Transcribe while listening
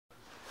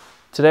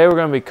Today we're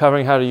going to be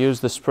covering how to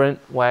use the Sprint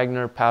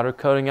Wagner powder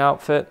coating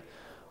outfit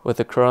with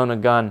a Corona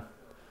gun.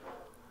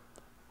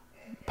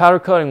 Powder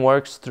coating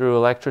works through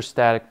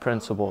electrostatic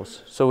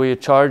principles. So we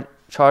charge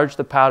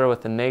the powder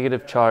with a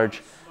negative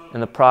charge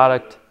and the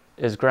product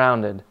is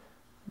grounded.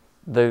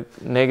 The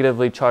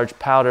negatively charged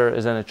powder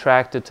is then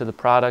attracted to the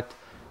product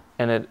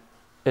and it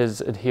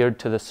is adhered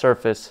to the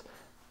surface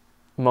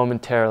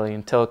momentarily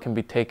until it can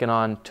be taken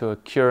on to a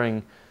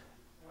curing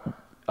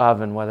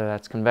oven, whether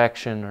that's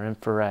convection or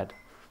infrared.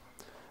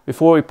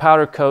 Before we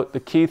powder coat, the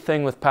key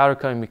thing with powder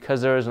coating,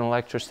 because there is an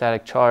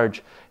electrostatic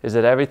charge, is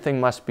that everything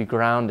must be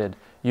grounded.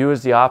 You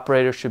as the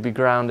operator should be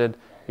grounded,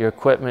 your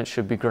equipment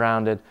should be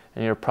grounded,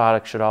 and your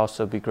product should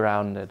also be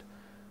grounded.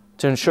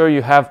 To ensure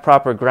you have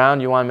proper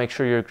ground, you want to make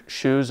sure your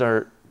shoes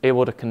are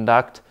able to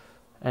conduct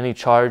any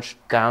charge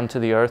down to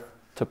the earth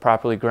to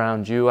properly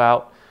ground you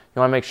out. You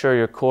want to make sure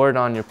your cord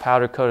on your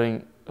powder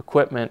coating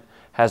equipment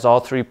has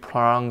all three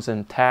prongs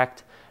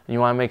intact, and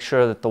you want to make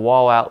sure that the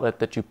wall outlet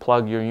that you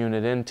plug your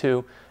unit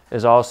into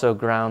is also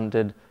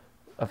grounded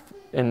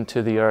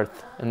into the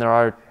earth. And there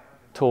are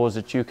tools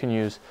that you can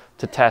use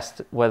to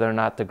test whether or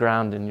not the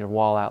ground in your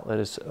wall outlet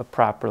is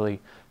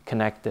properly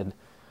connected.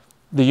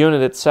 The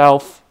unit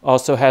itself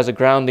also has a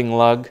grounding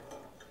lug,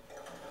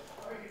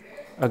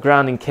 a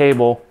grounding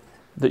cable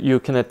that you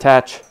can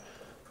attach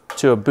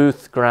to a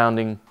booth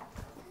grounding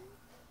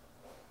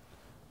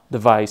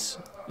device.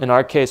 In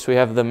our case, we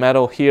have the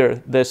metal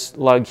here, this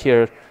lug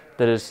here,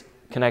 that is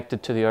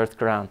connected to the earth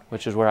ground,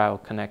 which is where I will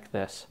connect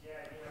this.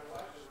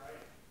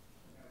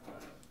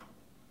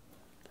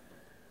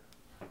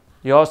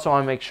 You also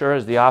want to make sure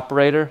as the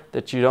operator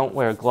that you don't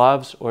wear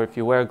gloves, or if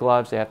you wear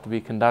gloves, they have to be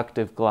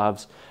conductive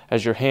gloves,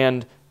 as your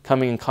hand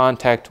coming in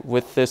contact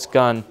with this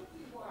gun,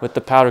 with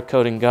the powder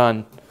coating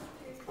gun,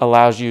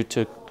 allows you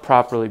to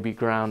properly be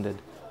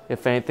grounded.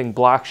 If anything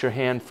blocks your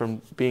hand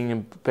from being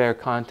in bare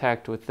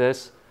contact with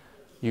this,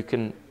 you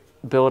can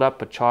build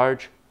up a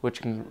charge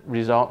which can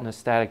result in a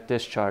static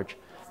discharge.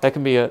 That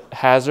can be a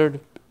hazard,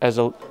 as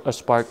a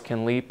spark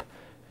can leap,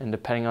 and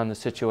depending on the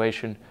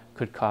situation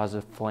could cause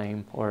a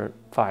flame or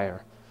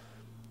fire.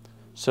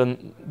 So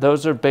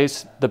those are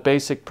the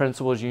basic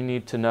principles you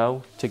need to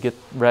know to get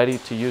ready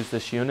to use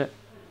this unit.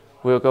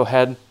 We'll go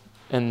ahead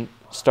and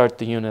start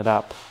the unit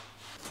up.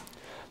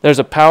 There's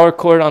a power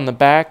cord on the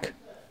back,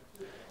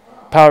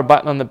 power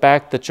button on the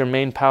back, that's your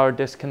main power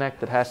disconnect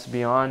that has to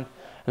be on, and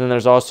then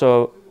there's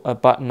also a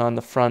button on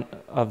the front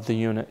of the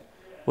unit.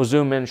 We'll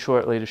zoom in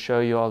shortly to show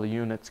you all the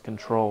unit's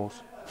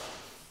controls.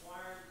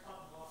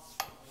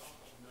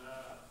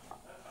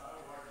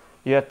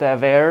 You have to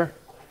have air,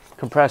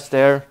 compressed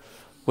air,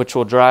 which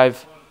will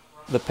drive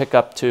the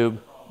pickup tube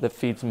that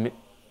feeds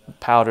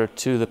powder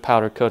to the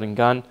powder coating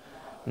gun.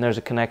 And there's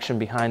a connection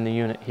behind the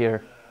unit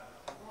here.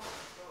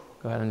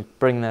 Go ahead and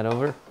bring that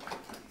over.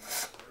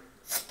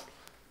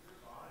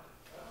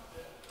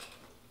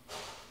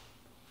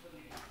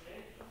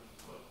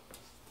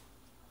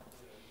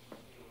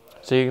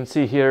 So you can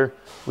see here,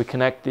 we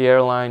connect the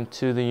air line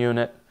to the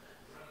unit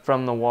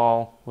from the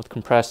wall with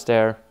compressed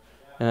air.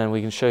 And then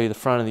we can show you the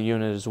front of the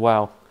unit as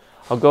well.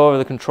 I'll go over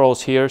the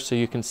controls here so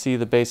you can see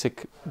the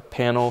basic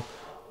panel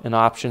and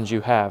options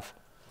you have.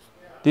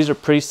 These are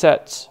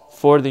presets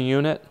for the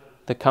unit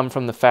that come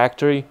from the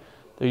factory.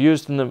 They're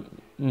used in the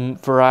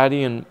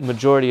variety and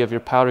majority of your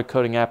powder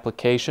coating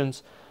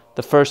applications.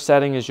 The first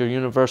setting is your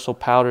universal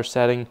powder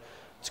setting.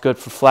 It's good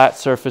for flat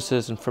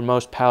surfaces and for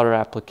most powder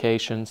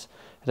applications.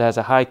 It has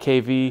a high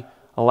kV,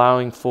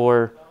 allowing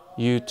for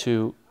you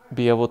to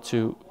be able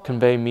to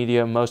convey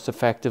media most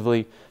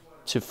effectively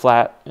to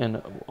flat and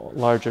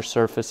larger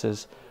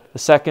surfaces. The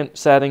second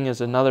setting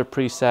is another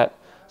preset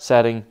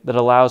setting that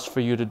allows for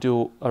you to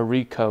do a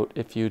recoat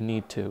if you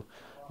need to.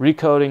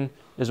 Recoating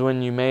is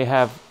when you may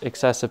have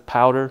excessive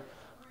powder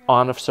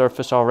on a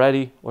surface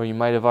already, or you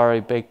might have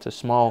already baked a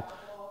small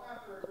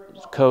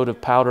coat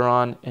of powder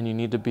on and you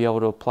need to be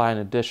able to apply an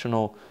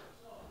additional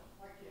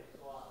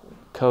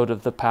coat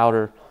of the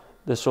powder.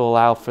 This will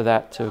allow for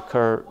that to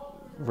occur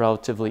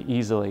relatively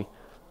easily.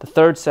 The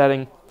third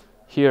setting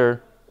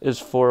here is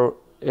for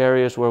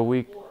areas where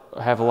we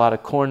have a lot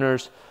of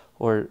corners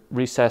or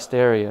recessed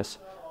areas.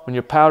 When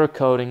you're powder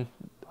coating,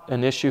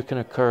 an issue can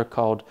occur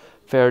called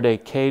Faraday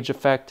cage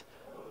effect,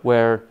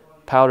 where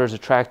powder is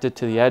attracted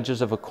to the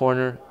edges of a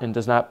corner and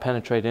does not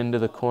penetrate into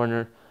the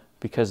corner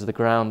because the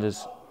ground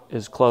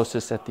is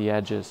closest at the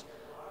edges.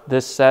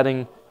 This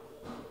setting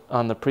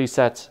on the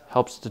presets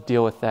helps to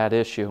deal with that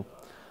issue.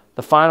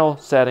 The final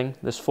setting,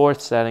 this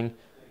fourth setting,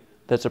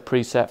 that's a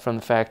preset from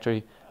the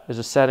factory, is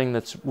a setting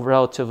that's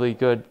relatively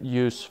good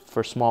use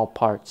for small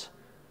parts.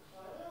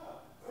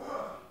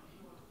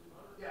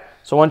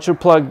 So once you're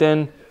plugged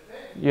in,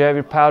 you have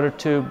your powder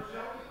tube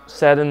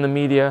set in the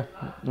media,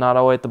 not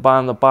all the way at the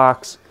bottom of the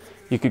box.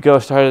 You could go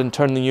ahead and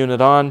turn the unit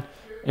on,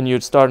 and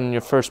you'd start on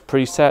your first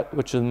preset,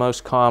 which is the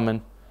most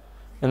common.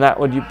 And that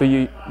would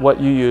be what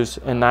you use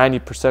in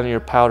 90% of your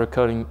powder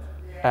coating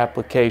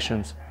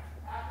applications.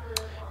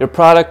 Your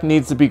product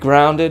needs to be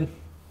grounded.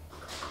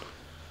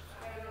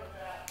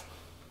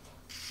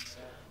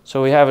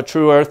 So we have a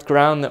true earth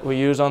ground that we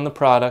use on the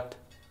product.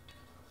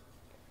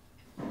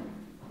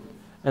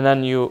 And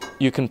then you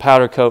can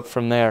powder coat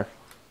from there.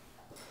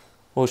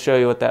 We'll show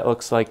you what that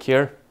looks like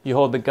here. You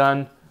hold the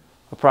gun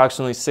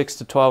approximately 6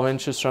 to 12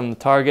 inches from the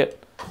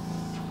target.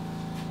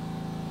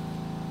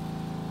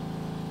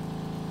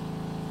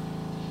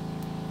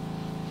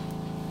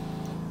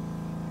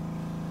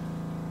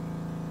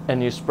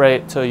 And you spray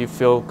it till you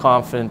feel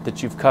confident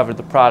that you've covered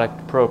the product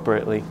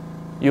appropriately.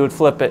 You would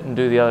flip it and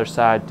do the other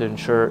side to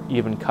ensure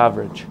even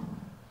coverage.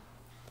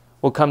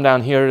 We'll come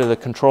down here to the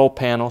control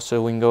panel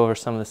so we can go over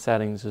some of the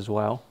settings as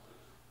well.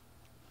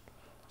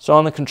 So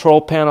on the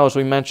control panel, as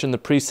we mentioned, the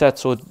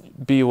presets will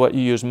be what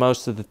you use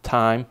most of the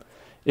time.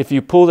 If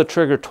you pull the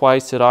trigger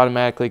twice, it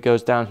automatically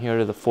goes down here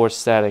to the 4th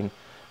setting.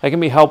 That can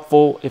be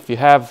helpful if you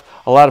have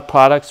a lot of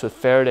products with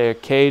Faraday or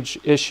cage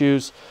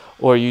issues,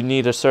 or you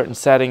need a certain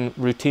setting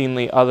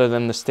routinely other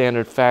than the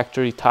standard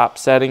factory top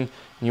setting,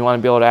 and you want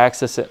to be able to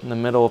access it in the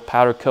middle of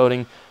powder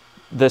coating.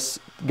 This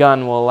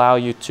gun will allow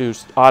you to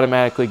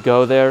automatically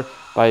go there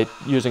by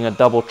using a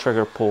double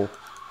trigger pull.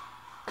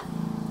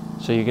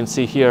 So you can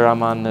see here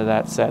I'm on to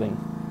that setting.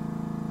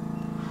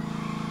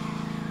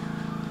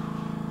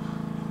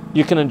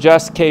 You can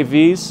adjust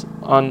KVs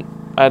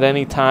at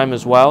any time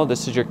as well.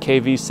 This is your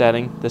KV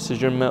setting. This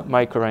is your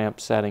microamp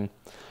setting.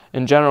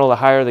 In general, the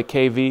higher the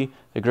KV,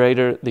 the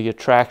greater the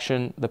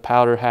attraction the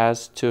powder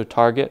has to a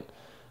target,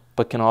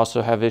 but can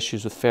also have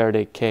issues with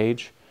Faraday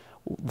cage.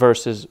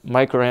 Versus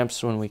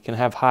microamps, when we can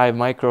have high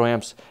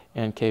microamps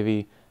and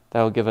KV,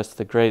 that will give us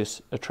the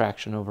greatest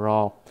attraction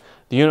overall.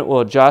 The unit will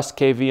adjust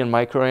KV and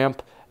microamp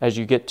as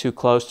you get too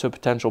close to a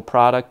potential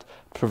product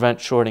to prevent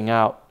shorting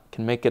out. It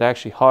can make it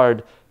actually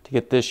hard to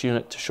get this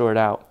unit to short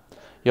out.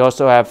 You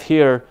also have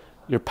here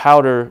your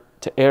powder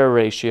to air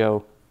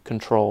ratio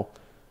control.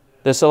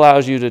 This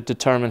allows you to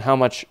determine how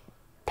much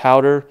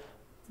powder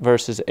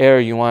versus air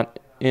you want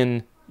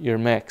in your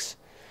mix.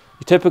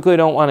 You typically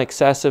don't want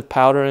excessive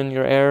powder in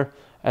your air,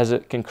 as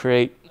it can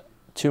create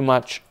too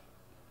much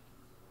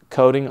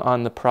coating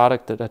on the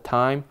product at a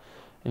time.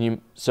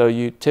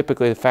 So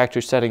typically the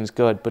factory setting is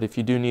good, but if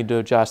you do need to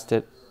adjust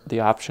it, the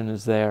option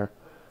is there.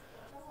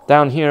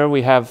 Down here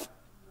we have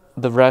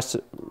the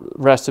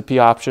recipe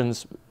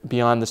options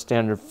beyond the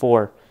standard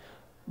 4.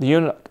 The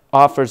unit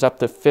offers up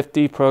to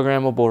 50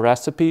 programmable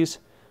recipes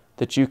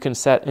that you can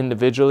set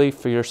individually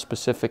for your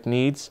specific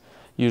needs.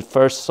 You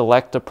first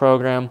select a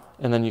program,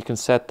 and then you can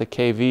set the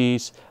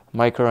KVs,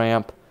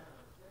 microamp.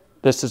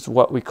 This is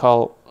what we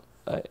call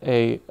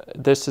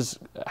this is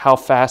how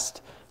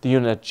fast the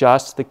unit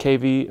adjusts the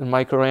KV and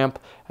microamp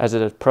as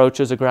it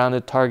approaches a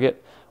grounded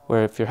target,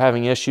 where if you're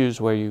having issues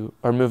where you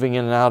are moving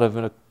in and out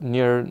of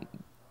near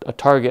a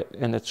target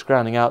and it's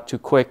grounding out too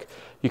quick,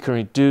 you can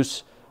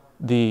reduce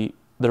the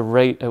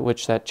rate at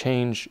which that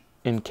change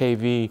in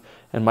KV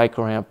and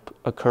microamp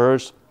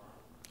occurs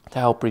to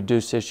help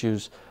reduce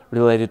issues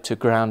related to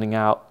grounding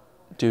out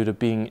due to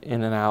being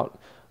in and out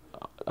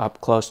up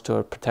close to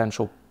a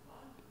potential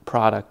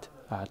product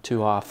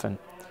too often.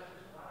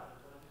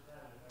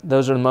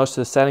 Those are most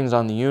of the settings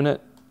on the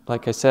unit.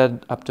 Like I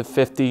said, up to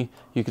 50.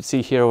 You can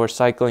see here we're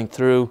cycling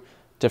through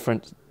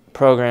different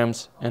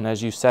programs, and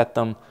as you set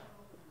them,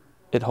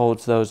 it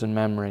holds those in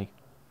memory.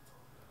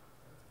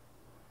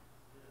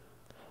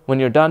 When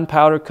you're done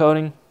powder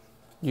coating,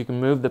 you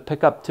can move the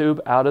pickup tube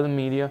out of the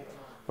media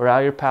or out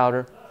of your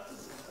powder,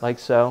 like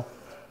so.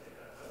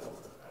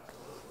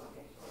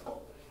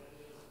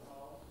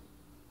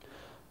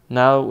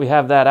 Now we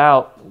have that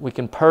out, we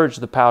can purge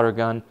the powder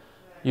gun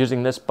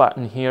using this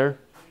button here,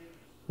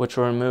 which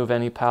will remove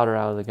any powder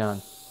out of the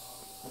gun.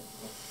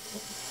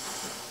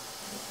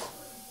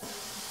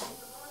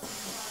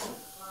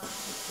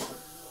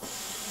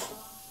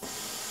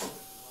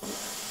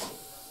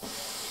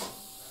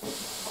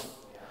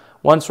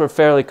 Once we're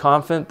fairly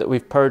confident that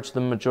we've purged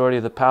the majority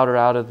of the powder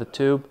out of the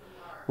tube,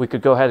 we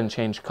could go ahead and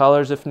change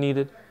colors if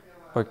needed,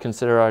 or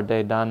consider our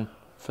day done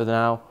for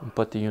now and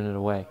put the unit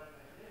away.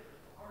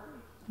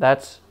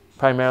 That's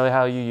primarily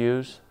how you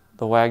use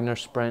the Wagner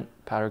Sprint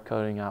powder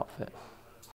coating outfit.